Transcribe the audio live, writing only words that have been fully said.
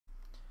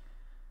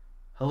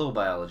Hello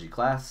biology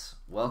class,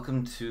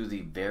 welcome to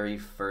the very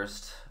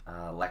first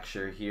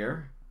lecture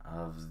here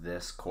of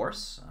this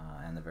course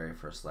and the very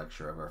first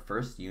lecture of our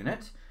first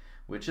unit,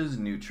 which is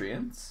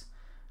nutrients.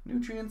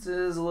 Nutrients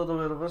is a little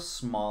bit of a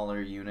smaller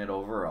unit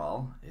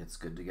overall. It's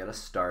good to get us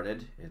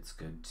started. It's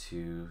good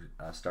to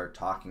start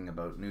talking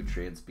about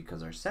nutrients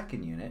because our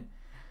second unit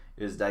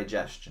is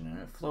digestion and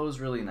it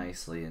flows really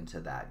nicely into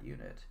that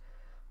unit.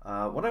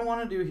 What I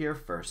want to do here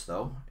first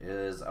though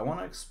is I want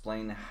to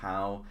explain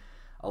how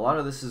a lot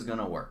of this is going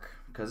to work,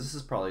 because this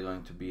is probably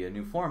going to be a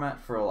new format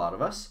for a lot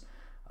of us.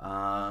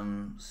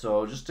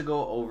 So just to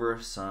go over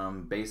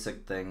some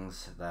basic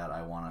things that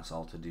I want us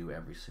all to do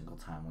every single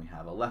time we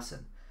have a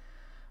lesson.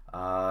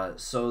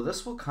 So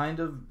this will kind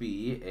of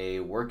be a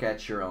work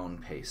at your own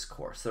pace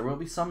course. There will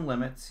be some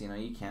limits.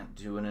 You can't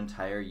do an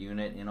entire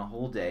unit in a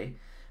whole day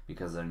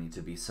because there need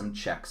to be some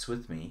checks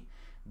with me.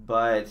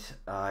 But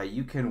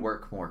you can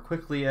work more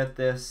quickly at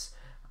this.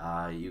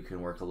 You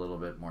can work a little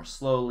bit more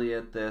slowly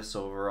at this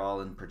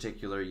overall in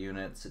particular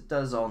units. It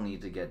does all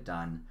need to get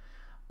done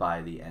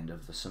by the end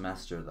of the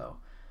semester though.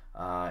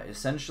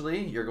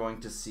 Essentially, you're going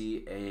to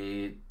see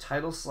a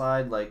title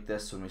slide like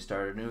this when we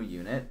start a new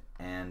unit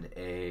and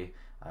a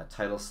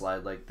title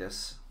slide like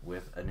this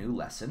with a new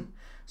lesson.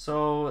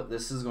 So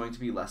this is going to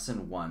be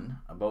lesson 1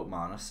 about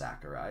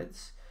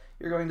monosaccharides.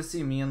 You're going to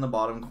see me in the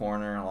bottom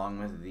corner along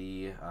with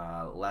the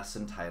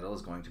lesson title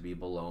is going to be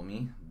below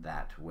me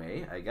that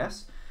way, I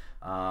guess.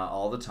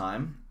 All the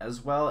time,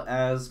 as well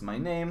as my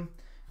name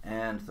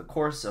and the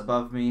course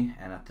above me,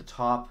 and at the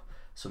top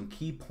some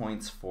key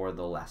points for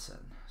the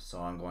lesson. So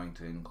I'm going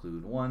to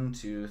include 1,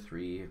 2,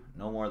 3,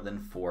 no more than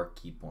 4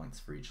 key points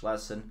for each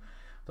lesson.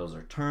 Those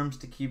are terms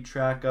to keep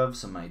track of,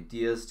 some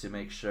ideas to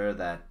make sure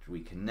that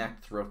we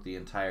connect throughout the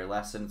entire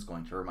lesson. It's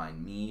going to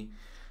remind me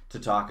to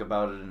talk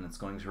about it, and it's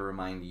going to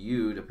remind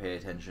you to pay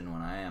attention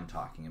when I am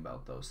talking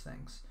about those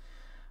things.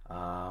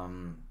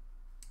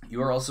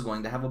 You are also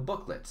going to have a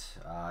booklet.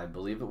 I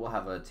believe it will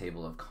have a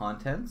table of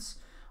contents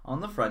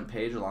on the front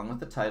page along with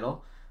the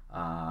title.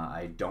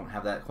 I don't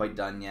have that quite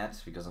done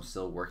yet because I'm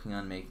still working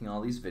on making all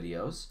these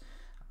videos.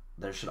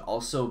 There should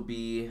also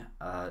be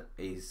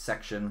a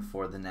section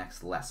for the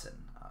next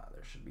lesson.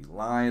 There should be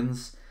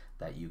lines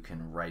that you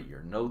can write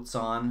your notes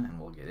on, and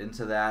we'll get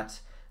into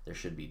that. There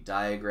should be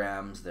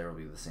diagrams. There will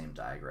be the same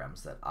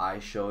diagrams that I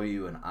show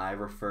you and I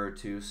refer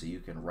to, so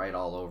you can write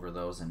all over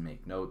those and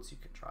make notes. You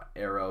can draw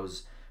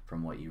arrows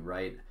from what you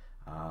write,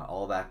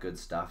 all that good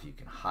stuff. You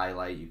can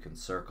highlight, you can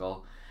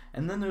circle,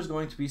 and then there's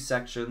going to be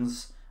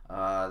sections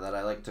that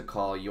I like to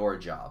call your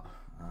job,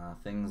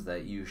 things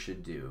that you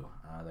should do.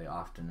 They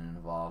often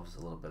involve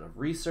a little bit of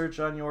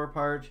research on your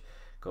part.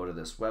 Go to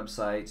this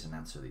website and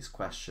answer these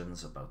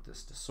questions about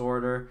this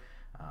disorder.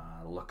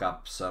 Look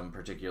up some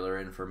particular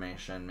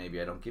information.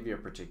 Maybe I don't give you a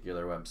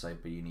particular website,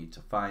 but you need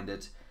to find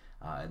it,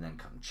 and then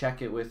come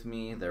check it with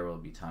me. There will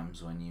be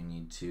times when you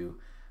need to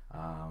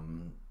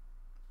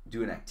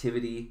do an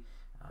activity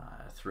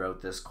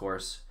throughout this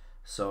course.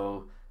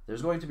 So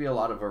there's going to be a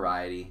lot of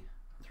variety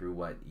through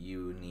what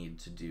you need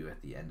to do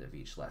at the end of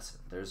each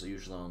lesson. There's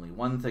usually only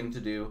one thing to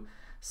do.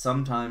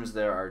 Sometimes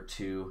there are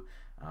two,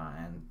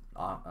 and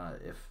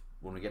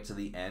when we get to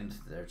the end,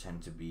 there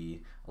tend to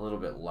be a little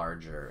bit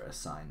larger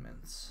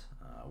assignments.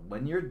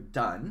 When you're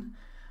done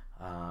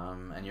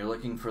and you're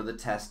looking for the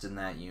test in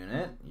that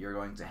unit, you're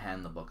going to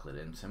hand the booklet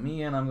in to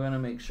me, and I'm going to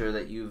make sure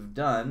that you've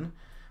done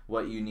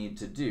what you need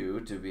to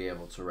do to be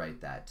able to write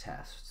that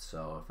test.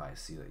 So if I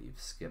see that you've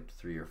skipped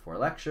 3 or 4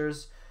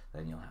 lectures,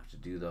 then you'll have to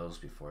do those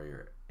before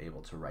you're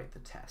able to write the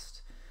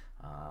test.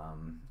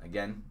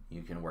 Again,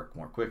 you can work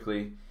more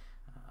quickly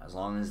as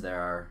long as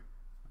there are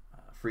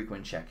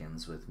frequent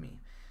check-ins with me.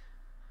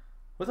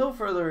 Without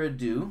further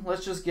ado,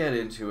 let's just get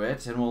into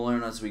it and we'll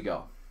learn as we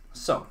go.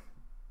 So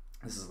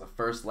this is the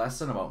first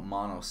lesson about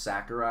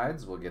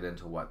monosaccharides. We'll get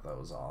into what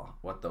those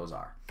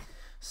are.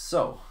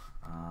 So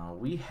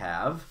we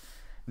have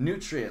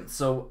nutrients.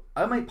 So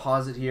I might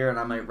pause it here and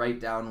I might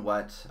write down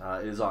what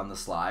is on the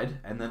slide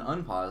and then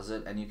unpause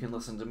it, and you can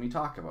listen to me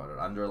talk about it.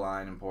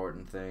 Underline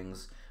important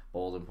things,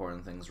 bold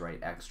important things, write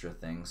extra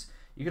things.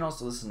 You can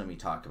also listen to me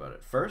talk about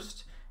it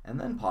first and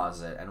then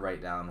pause it and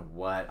write down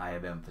what I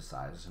have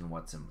emphasized and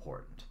what's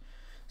important.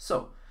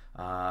 So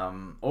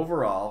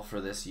overall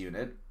for this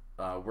unit,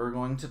 we're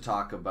going to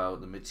talk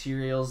about the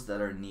materials that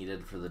are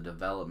needed for the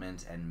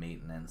development and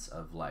maintenance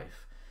of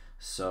life.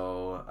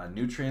 So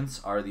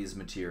nutrients are these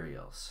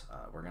materials.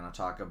 We're going to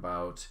talk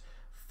about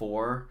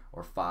 4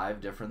 or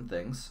 5 different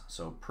things.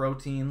 So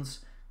proteins,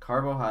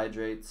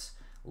 carbohydrates,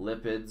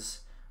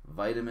 lipids,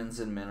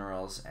 vitamins and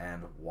minerals,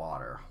 and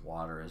water.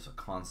 Water is a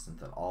constant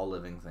that all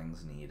living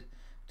things need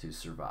to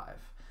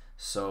survive.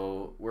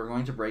 So we're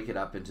going to break it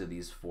up into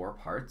these 4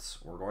 parts.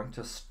 We're going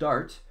to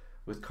start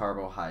with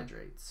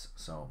carbohydrates.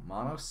 So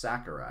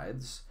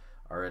monosaccharides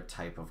are a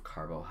type of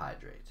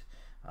carbohydrate.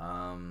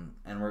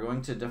 And we're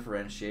going to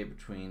differentiate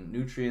between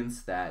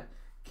nutrients that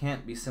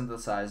can't be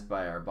synthesized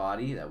by our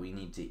body that we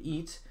need to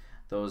eat.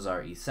 Those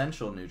are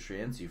essential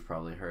nutrients. You've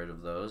probably heard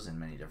of those in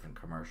many different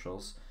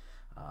commercials.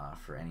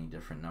 for any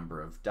different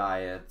number of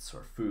diets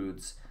or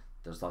foods.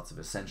 There's lots of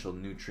essential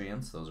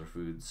nutrients. Those are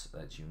foods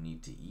that you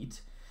need to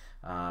eat,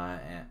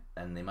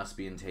 and they must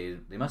be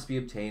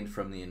obtained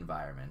from the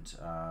environment.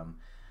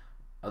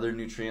 Other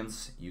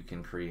nutrients you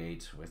can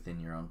create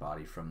within your own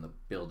body from the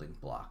building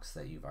blocks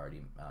that you've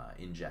already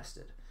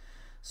ingested.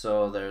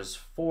 So there's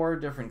 4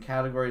 different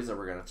categories that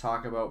we're going to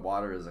talk about.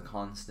 Water is a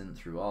constant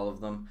through all of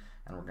them,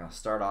 and we're going to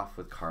start off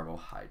with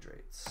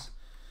carbohydrates.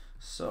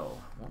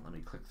 So, won't let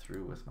me click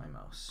through with my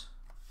mouse.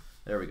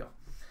 There we go.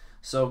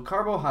 So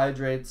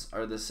carbohydrates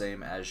are the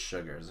same as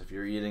sugars. If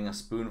you're eating a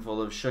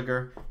spoonful of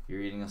sugar,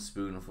 you're eating a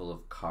spoonful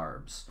of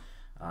carbs.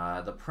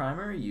 The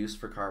primary use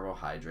for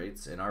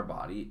carbohydrates in our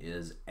body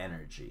is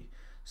energy.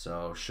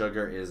 So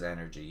sugar is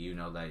energy. You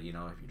know that, if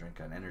you drink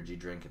an energy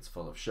drink, it's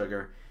full of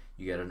sugar.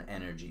 You get an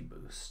energy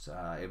boost.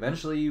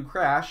 Eventually you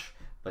crash,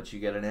 but you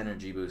get an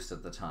energy boost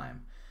at the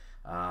time.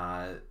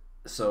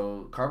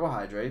 So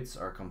carbohydrates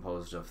are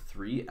composed of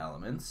 3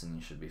 elements, and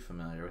you should be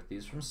familiar with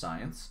these from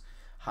science: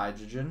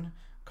 hydrogen,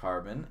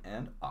 carbon,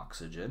 and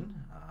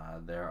oxygen.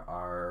 There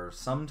are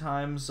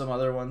sometimes some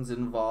other ones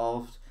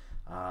involved,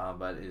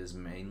 but it is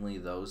mainly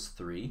those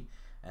 3.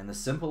 And the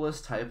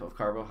simplest type of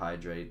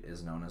carbohydrate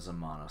is known as a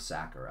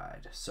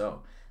monosaccharide.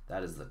 So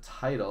that is the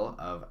title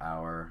of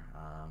our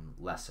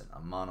lesson, a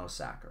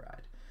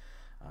monosaccharide.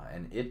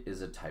 And it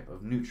is a type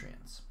of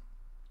nutrients.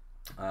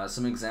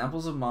 Some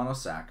examples of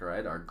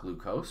monosaccharide are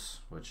glucose,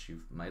 which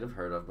you might have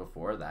heard of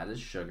before. That is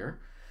sugar.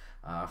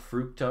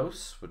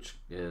 Fructose, which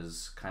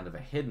is kind of a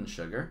hidden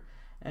sugar,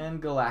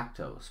 and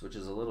galactose, which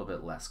is a little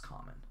bit less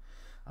common.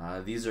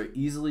 These are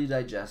easily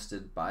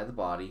digested by the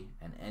body,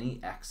 and any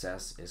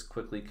excess is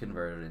quickly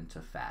converted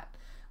into fat.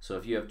 So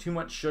if you have too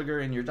much sugar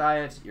in your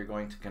diet, you're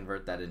going to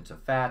convert that into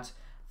fat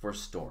for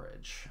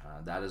storage.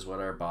 That is what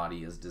our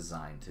body is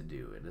designed to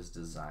do. It is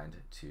designed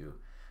to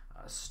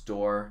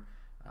store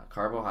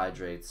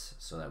carbohydrates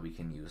so that we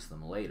can use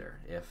them later.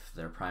 If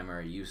their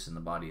primary use in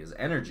the body is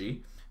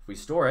energy, if we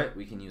store it,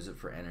 we can use it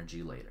for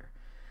energy later.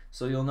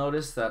 So you'll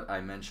notice that I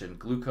mentioned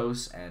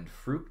glucose and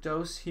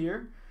fructose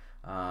here.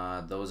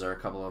 Those are a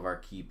couple of our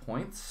key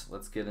points.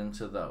 Let's get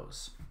into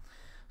those.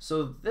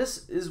 So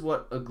this is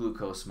what a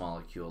glucose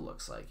molecule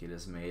looks like. It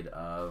is made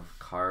of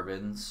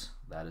carbons,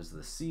 that is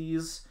the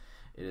C's.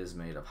 It is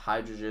made of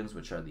hydrogens,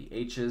 which are the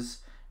H's,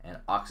 and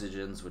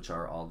oxygens, which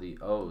are all the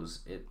O's.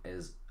 It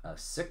is a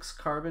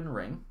 6-carbon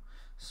ring.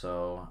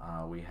 So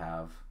we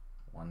have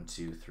 1,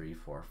 2, 3,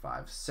 4,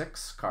 5,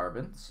 6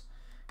 carbons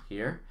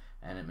here,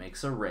 and it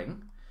makes a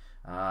ring.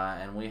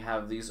 And we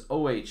have these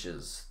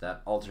OHs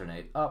that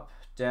alternate up,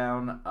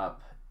 down,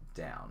 up,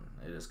 down.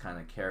 It is kind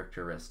of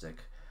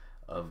characteristic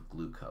of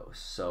glucose.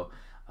 So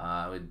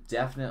I would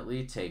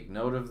definitely take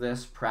note of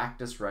this,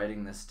 practice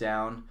writing this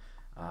down,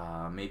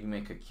 maybe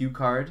make a cue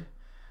card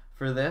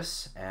for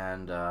this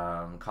and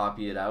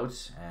copy it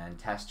out and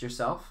test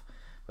yourself.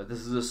 But this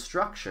is a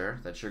structure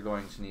that you're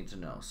going to need to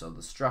know. So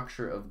the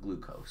structure of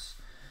glucose.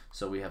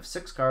 So we have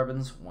 6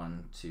 carbons,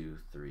 1, 2,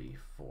 3,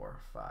 4,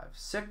 5,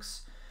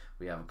 6.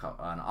 We have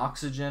an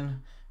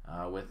oxygen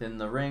within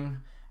the ring,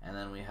 and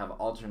then we have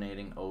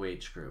alternating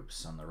OH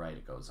groups. On the right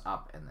it goes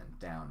up and then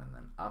down and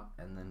then up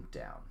and then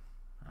down.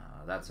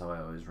 That's how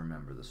I always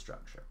remember the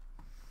structure.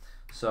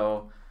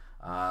 So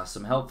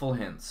some helpful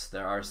hints.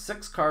 There are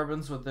 6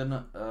 carbons within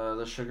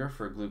the sugar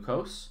for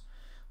glucose.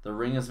 The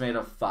ring is made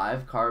of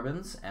 5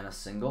 carbons and a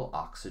single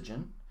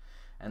oxygen.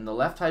 And the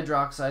left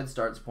hydroxide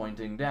starts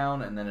pointing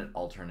down and then it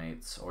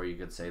alternates, or you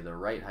could say the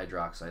right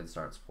hydroxide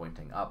starts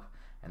pointing up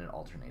and it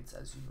alternates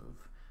as you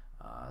move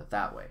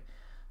that way.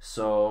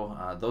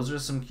 So those are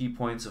some key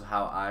points of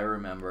how I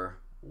remember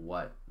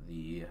what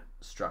the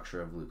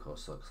structure of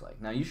glucose looks like.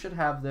 Now you should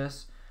have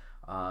this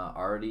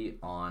already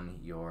on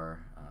your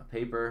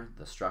paper.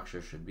 The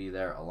structure should be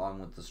there along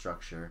with the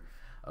structure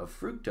of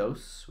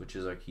fructose, which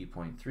is our key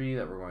point 3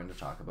 that we're going to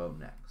talk about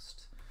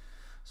next.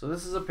 So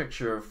this is a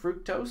picture of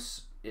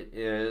fructose. It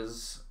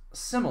is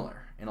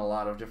similar in a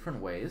lot of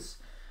different ways.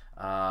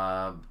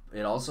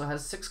 It also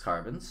has 6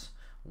 carbons.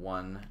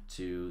 1,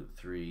 2,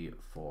 3,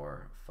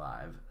 4,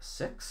 5,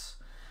 6.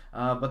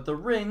 But the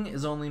ring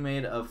is only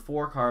made of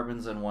 4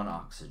 carbons and 1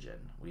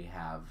 oxygen. We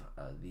have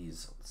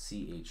these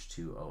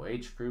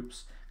CH2OH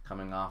groups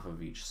coming off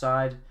of each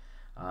side.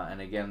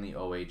 And again, the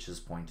OH is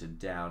pointed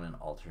down and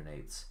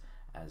alternates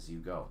as you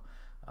go.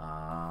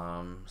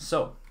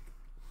 So,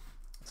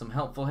 some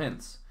helpful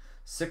hints.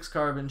 6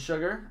 carbon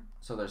sugar,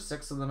 so there's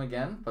 6 of them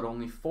again, but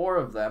only 4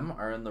 of them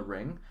are in the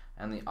ring,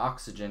 and the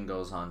oxygen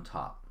goes on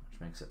top, which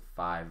makes it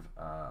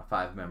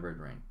 5-membered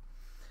ring.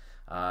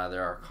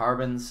 There are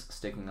carbons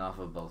sticking off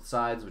of both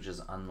sides, which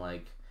is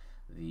unlike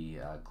the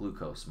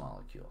glucose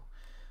molecule.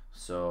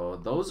 So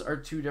those are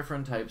 2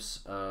 different types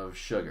of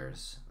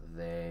sugars.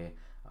 They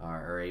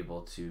are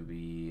able to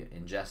be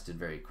ingested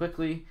very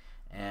quickly,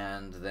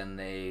 and then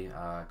they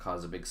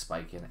cause a big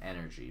spike in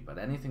energy. But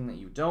anything that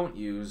you don't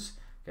use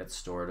gets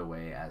stored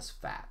away as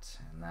fat,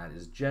 and that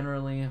is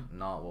generally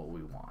not what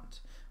we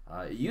want.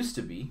 It used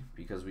to be,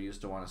 because we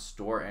used to want to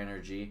store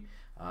energy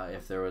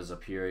if there was a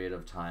period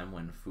of time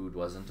when food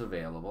wasn't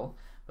available,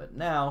 But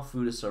now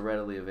food is so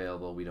readily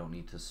available, we don't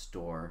need to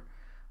store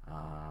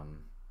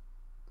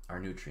our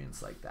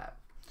nutrients like that.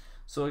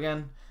 So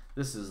again,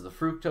 this is the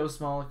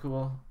fructose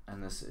molecule,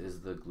 and this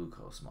is the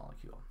glucose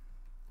molecule.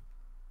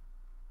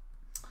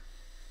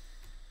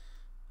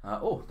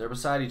 Oh, they're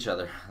beside each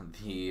other.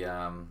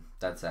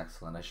 That's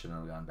excellent. I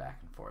shouldn't have gone back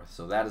and forth.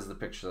 So that is the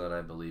picture that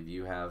I believe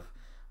you have.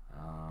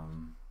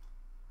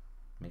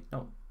 Make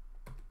note.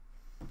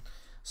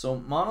 So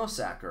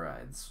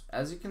monosaccharides.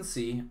 As you can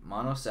see,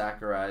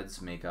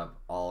 monosaccharides make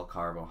up all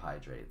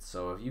carbohydrates.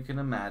 So if you can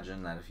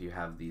imagine that if you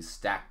have these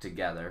stacked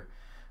together,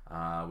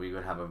 we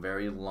would have a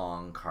very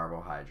long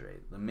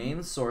carbohydrate. The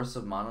main source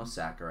of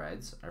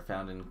monosaccharides are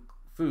found in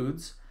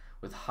foods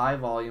with high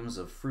volumes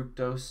of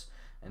fructose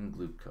and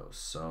glucose.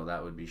 So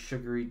that would be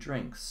sugary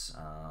drinks.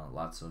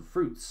 Lots of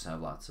fruits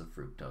have lots of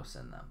fructose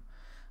in them.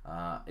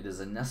 It is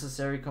a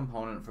necessary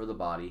component for the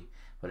body,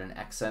 but an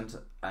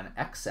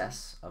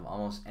excess of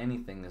almost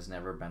anything is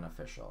never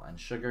beneficial. And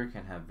sugar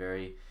can have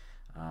very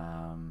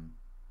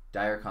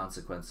dire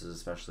consequences,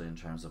 especially in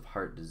terms of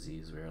heart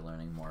disease. We are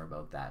learning more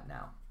about that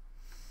now.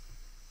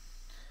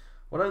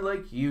 What I'd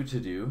like you to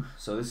do,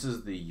 so this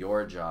is the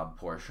your job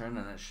portion,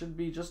 and it should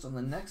be just on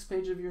the next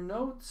page of your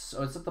notes.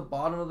 So it's at the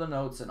bottom of the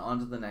notes and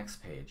onto the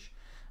next page.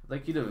 I'd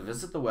like you to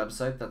visit the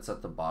website that's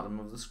at the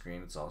bottom of the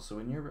screen. It's also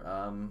in your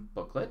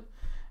booklet.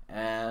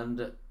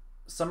 And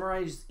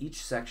summarize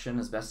each section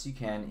as best you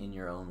can in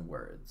your own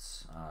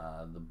words.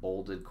 The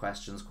bolded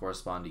questions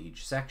correspond to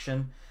each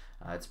section.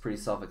 It's pretty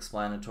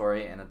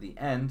self-explanatory, and at the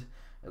end,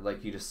 I'd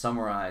like you to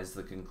summarize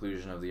the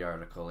conclusion of the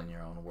article in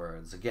your own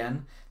words.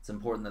 Again, it's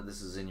important that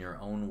this is in your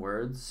own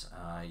words.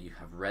 You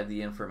have read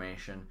the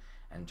information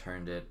and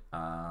turned it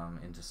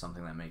into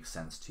something that makes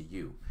sense to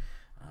you.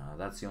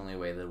 That's the only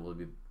way that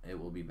it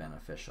will be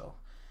beneficial.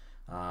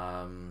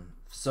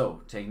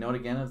 So take note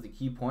again of the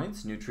key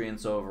points: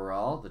 nutrients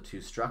overall, the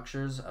two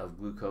structures of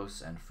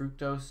glucose and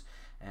fructose,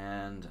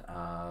 and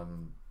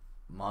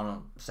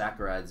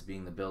monosaccharides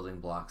being the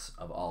building blocks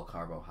of all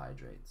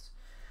carbohydrates.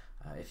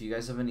 If you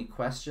guys have any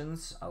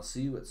questions, I'll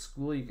see you at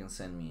school. You can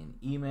send me an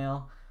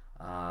email.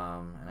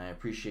 And I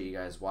appreciate you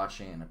guys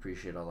watching and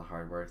appreciate all the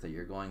hard work that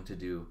you're going to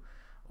do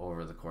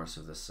over the course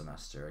of this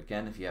semester.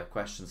 Again, if you have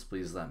questions,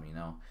 please let me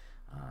know.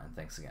 And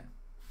thanks again.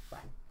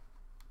 Bye.